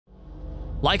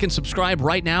Like and subscribe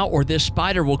right now, or this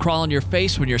spider will crawl on your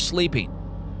face when you're sleeping.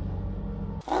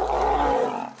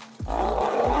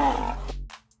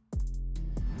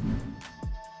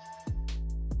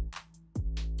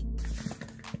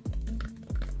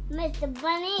 Mr.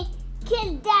 Bunny,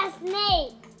 kill that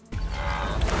snake!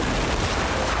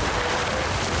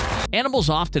 Animals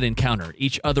often encounter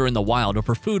each other in the wild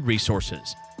over food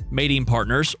resources, mating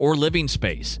partners, or living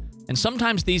space, and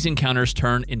sometimes these encounters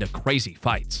turn into crazy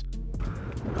fights.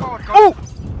 Oh!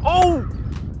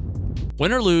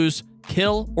 Win or lose,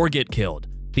 kill or get killed.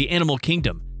 The animal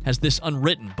kingdom has this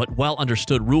unwritten but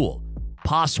well-understood rule.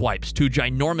 Paw swipes to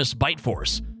ginormous bite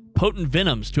force, potent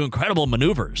venoms to incredible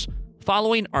maneuvers.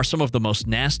 Following are some of the most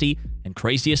nasty and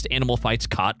craziest animal fights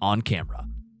caught on camera.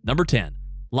 Number 10.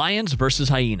 Lions versus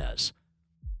hyenas.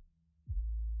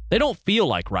 They don't feel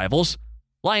like rivals.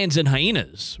 Lions and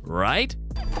hyenas, right?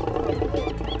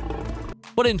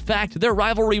 But in fact, their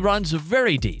rivalry runs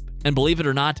very deep, and believe it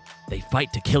or not, they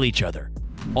fight to kill each other.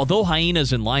 Although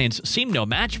hyenas and lions seem no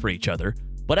match for each other,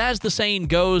 but as the saying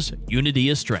goes, unity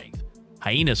is strength.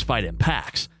 Hyenas fight in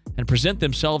packs and present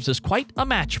themselves as quite a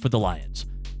match for the lions.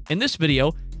 In this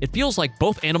video, it feels like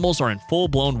both animals are in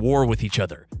full-blown war with each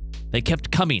other. They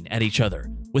kept coming at each other,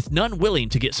 with none willing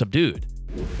to get subdued.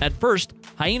 At first,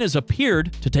 hyenas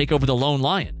appeared to take over the lone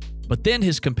lion, but then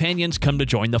his companions come to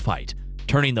join the fight,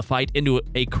 turning the fight into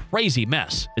a crazy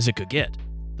mess as it could get.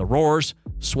 The roars,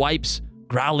 swipes,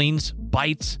 growlings,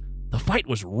 bites, the fight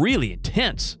was really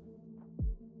intense.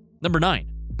 Number 9.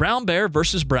 Brown bear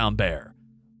versus brown bear.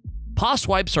 Paw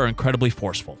swipes are incredibly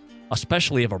forceful,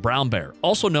 especially of a brown bear,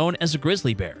 also known as a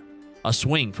grizzly bear. A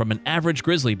swing from an average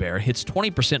grizzly bear hits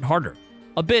 20% harder,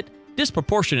 a bit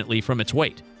disproportionately from its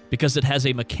weight, because it has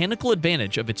a mechanical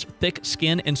advantage of its thick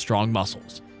skin and strong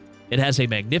muscles. It has a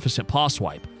magnificent paw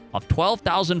swipe of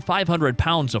 12,500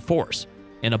 pounds of force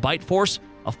and a bite force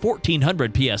of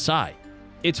 1,400 psi.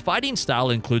 Its fighting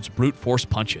style includes brute force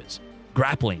punches,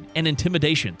 grappling, and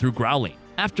intimidation through growling.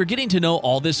 After getting to know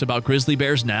all this about grizzly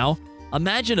bears now,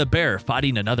 imagine a bear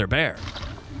fighting another bear.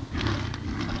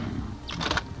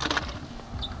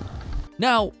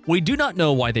 Now, we do not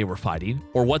know why they were fighting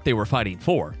or what they were fighting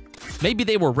for. Maybe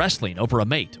they were wrestling over a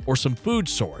mate or some food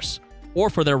source, or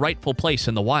for their rightful place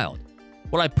in the wild.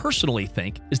 What I personally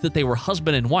think is that they were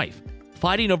husband and wife,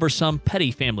 fighting over some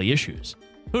petty family issues.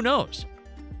 Who knows?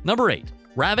 Number 8.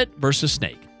 Rabbit versus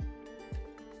snake.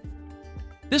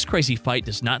 This crazy fight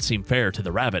does not seem fair to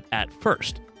the rabbit at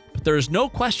first, but there is no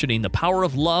questioning the power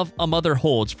of love a mother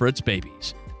holds for its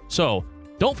babies. So,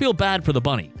 don't feel bad for the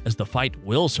bunny, as the fight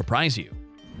will surprise you.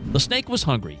 The snake was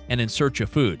hungry and in search of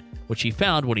food, which he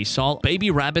found when he saw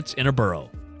baby rabbits in a burrow.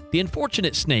 The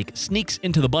unfortunate snake sneaks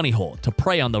into the bunny hole to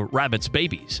prey on the rabbit's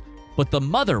babies, but the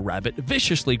mother rabbit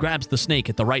viciously grabs the snake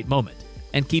at the right moment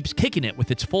and keeps kicking it with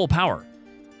its full power.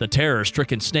 The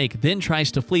terror-stricken snake then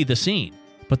tries to flee the scene,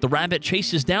 but the rabbit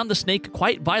chases down the snake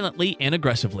quite violently and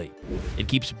aggressively. It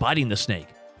keeps biting the snake,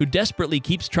 who desperately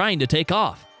keeps trying to take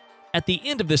off. At the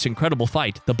end of this incredible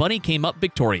fight, the bunny came up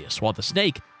victorious, while the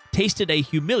snake tasted a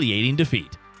humiliating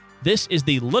defeat. This is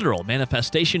the literal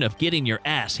manifestation of getting your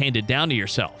ass handed down to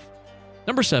yourself.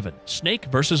 Number 7. Snake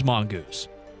versus mongoose.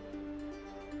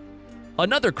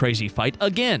 Another crazy fight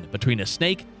again between a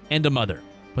snake and a mother,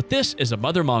 but this is a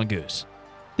mother mongoose.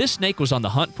 This snake was on the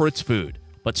hunt for its food,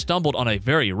 but stumbled on a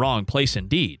very wrong place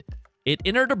indeed. It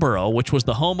entered a burrow which was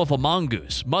the home of a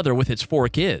mongoose mother with its 4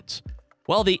 kids.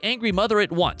 Well, the angry mother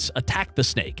at once attacked the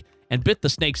snake and bit the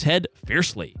snake's head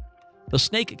fiercely. The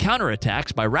snake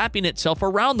counterattacks by wrapping itself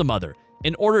around the mother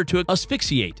in order to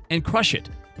asphyxiate and crush it,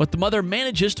 but the mother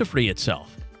manages to free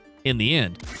itself. In the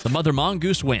end, the mother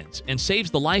mongoose wins and saves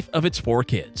the life of its 4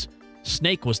 kids.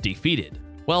 Snake was defeated,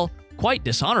 well, quite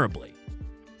dishonorably.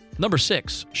 Number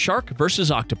 6. Shark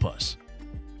versus octopus.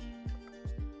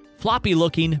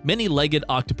 Floppy-looking, many-legged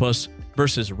octopus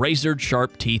versus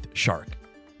razored-sharp teeth shark.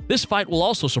 This fight will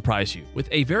also surprise you with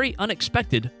a very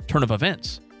unexpected turn of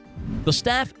events. The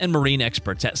staff and marine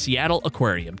experts at Seattle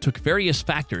Aquarium took various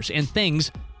factors and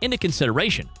things into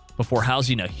consideration before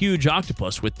housing a huge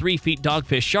octopus with 3-feet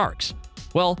dogfish sharks.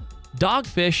 Well,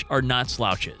 dogfish are not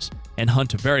slouches and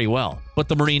hunt very well, but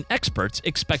the marine experts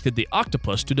expected the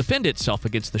octopus to defend itself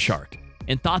against the shark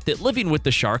and thought that living with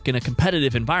the shark in a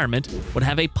competitive environment would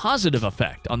have a positive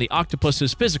effect on the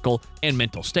octopus's physical and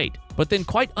mental state. But then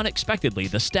quite unexpectedly,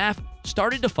 the staff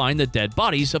started to find the dead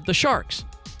bodies of the sharks.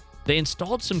 They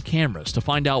installed some cameras to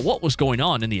find out what was going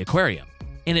on in the aquarium,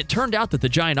 and it turned out that the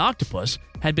giant octopus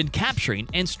had been capturing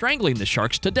and strangling the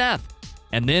sharks to death,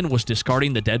 and then was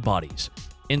discarding the dead bodies.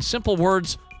 In simple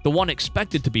words, the one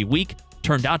expected to be weak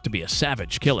turned out to be a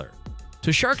savage killer.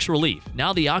 To sharks' relief,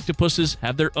 now the octopuses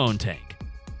have their own tank.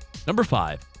 Number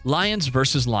 5. Lions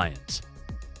versus lions.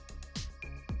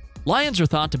 Lions are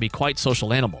thought to be quite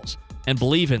social animals and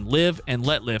believe in live and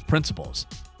let live principles.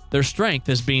 Their strength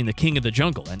as being the king of the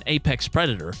jungle and apex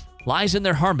predator lies in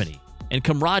their harmony and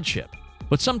comradeship,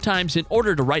 but sometimes in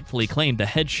order to rightfully claim the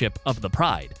headship of the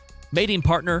pride, mating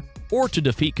partner, or to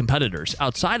defeat competitors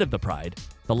outside of the pride,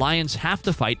 the lions have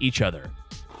to fight each other.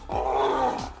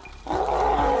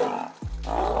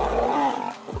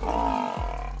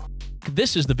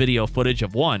 This is the video footage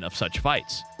of one of such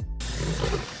fights.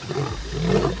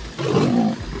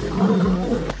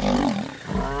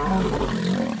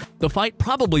 The fight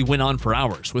probably went on for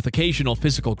hours with occasional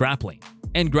physical grappling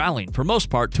and growling for most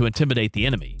part to intimidate the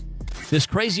enemy. This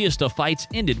craziest of fights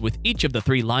ended with each of the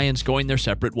 3 lions going their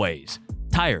separate ways.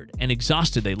 Tired and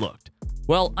exhausted they looked.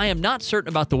 Well, I am not certain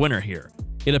about the winner here.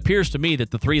 It appears to me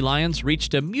that the 3 lions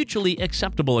reached a mutually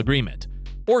acceptable agreement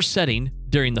or setting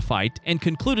during the fight and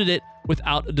concluded it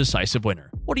without a decisive winner.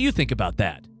 What do you think about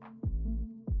that?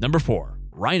 Number 4.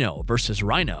 Rhino versus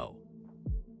rhino.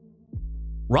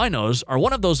 Rhinos are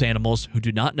one of those animals who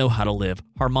do not know how to live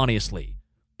harmoniously.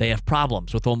 They have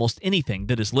problems with almost anything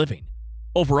that is living.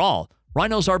 Overall,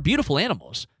 rhinos are beautiful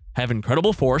animals, have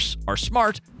incredible force, are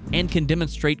smart, and can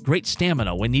demonstrate great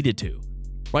stamina when needed to.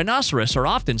 Rhinoceros are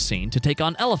often seen to take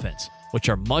on elephants, which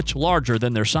are much larger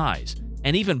than their size,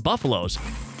 and even buffaloes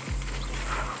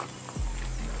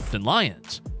than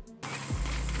lions.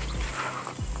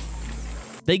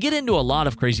 They get into a lot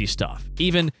of crazy stuff,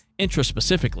 even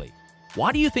intraspecifically.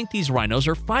 Why do you think these rhinos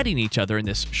are fighting each other in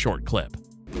this short clip?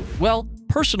 Well,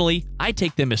 personally, I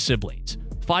take them as siblings,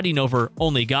 fighting over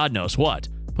only God knows what,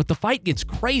 but the fight gets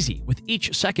crazy with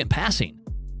each second passing.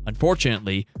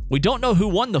 Unfortunately, we don't know who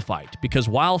won the fight because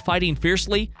while fighting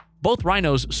fiercely, both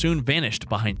rhinos soon vanished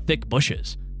behind thick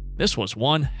bushes. This was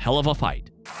one hell of a fight.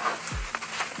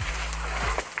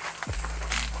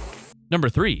 Number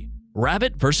 3.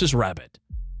 Rabbit versus rabbit.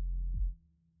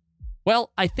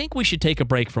 Well, I think we should take a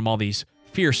break from all these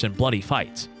fierce and bloody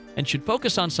fights and should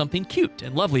focus on something cute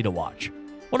and lovely to watch.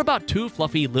 What about 2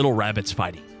 fluffy little rabbits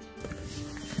fighting?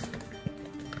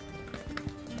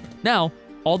 Now,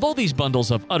 although these bundles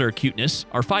of utter cuteness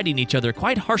are fighting each other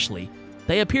quite harshly,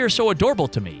 they appear so adorable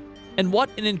to me, and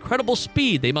what an incredible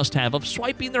speed they must have of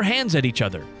swiping their hands at each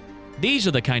other. These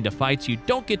are the kind of fights you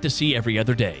don't get to see every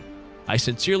other day. I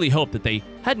sincerely hope that they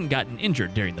hadn't gotten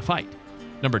injured during the fight.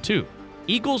 Number 2.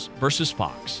 Eagles versus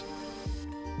fox.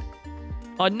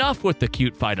 Enough with the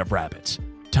cute fight of rabbits.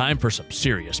 Time for some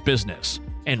serious business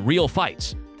and real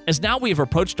fights, as now we have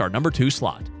approached our number 2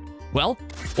 slot. Well,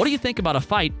 what do you think about a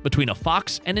fight between a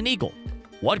fox and an eagle?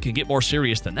 What can get more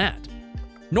serious than that?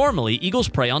 Normally, eagles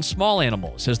prey on small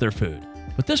animals as their food,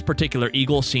 but this particular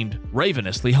eagle seemed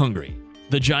ravenously hungry.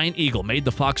 The giant eagle made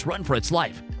the fox run for its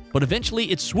life, but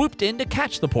eventually it swooped in to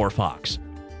catch the poor fox.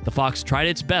 The fox tried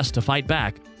its best to fight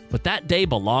back, but that day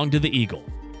belonged to the eagle.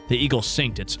 The eagle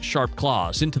sinked its sharp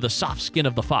claws into the soft skin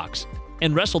of the fox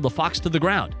and wrestled the fox to the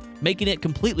ground, making it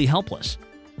completely helpless.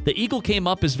 The eagle came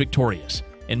up as victorious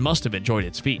and must have enjoyed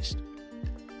its feast.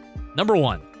 Number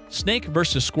 1. Snake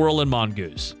versus squirrel and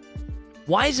mongoose.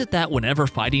 Why is it that whenever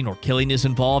fighting or killing is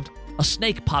involved, a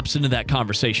snake pops into that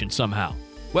conversation somehow?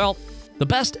 Well, the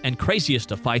best and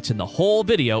craziest of fights in the whole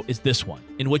video is this one,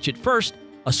 in which at first,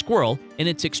 a squirrel, in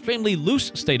its extremely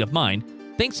loose state of mind,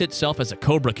 thinks itself as a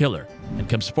cobra killer and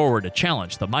comes forward to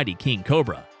challenge the mighty king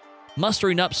cobra.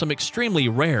 Mustering up some extremely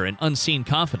rare and unseen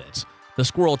confidence, the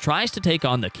squirrel tries to take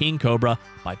on the king cobra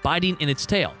by biting in its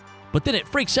tail, but then it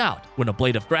freaks out when a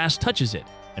blade of grass touches it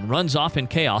and runs off in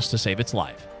chaos to save its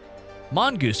life.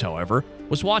 Mongoose, however,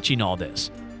 was watching all this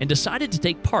and decided to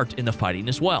take part in the fighting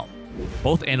as well.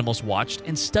 Both animals watched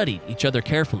and studied each other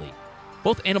carefully.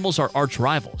 Both animals are arch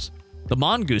rivals. The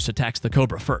mongoose attacks the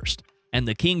cobra first, and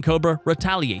the king cobra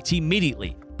retaliates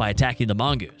immediately by attacking the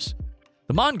mongoose.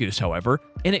 The mongoose, however,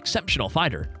 an exceptional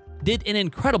fighter, did an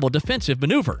incredible defensive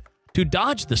maneuver to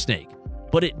dodge the snake,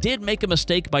 but it did make a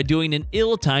mistake by doing an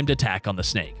ill-timed attack on the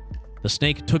snake. The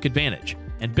snake took advantage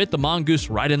and bit the mongoose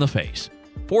right in the face,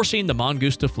 forcing the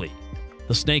mongoose to flee.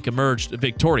 The snake emerged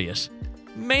victorious,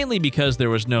 mainly because there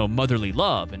was no motherly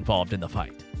love involved in the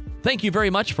fight. Thank you very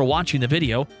much for watching the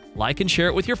video. Like and share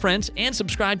it with your friends and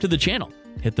subscribe to the channel.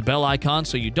 Hit the bell icon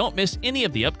so you don't miss any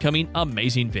of the upcoming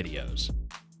amazing videos.